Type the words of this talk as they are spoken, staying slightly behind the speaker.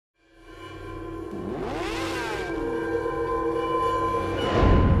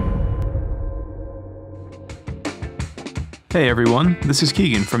Hey everyone, this is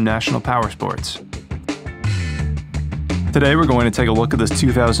Keegan from National Powersports. Today we're going to take a look at this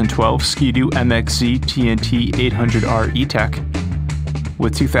 2012 Ski-Doo MXZ TNT 800R ETEC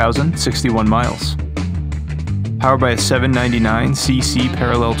with 2,061 miles. Powered by a 799cc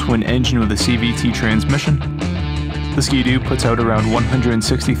parallel twin engine with a CVT transmission, the Ski-Doo puts out around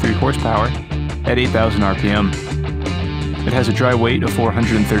 163 horsepower at 8,000 RPM. It has a dry weight of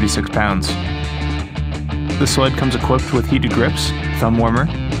 436 pounds. The sled comes equipped with heated grips, thumb warmer,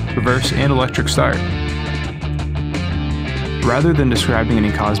 reverse and electric start. Rather than describing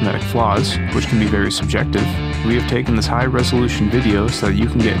any cosmetic flaws, which can be very subjective, we have taken this high-resolution video so that you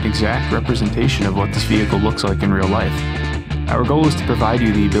can get an exact representation of what this vehicle looks like in real life. Our goal is to provide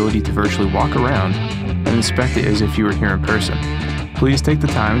you the ability to virtually walk around and inspect it as if you were here in person. Please take the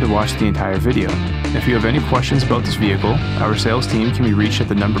time to watch the entire video. If you have any questions about this vehicle, our sales team can be reached at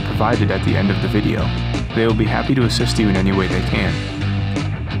the number provided at the end of the video. They will be happy to assist you in any way they can.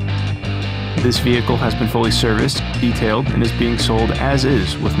 This vehicle has been fully serviced, detailed, and is being sold as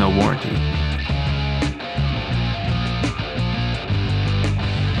is with no warranty.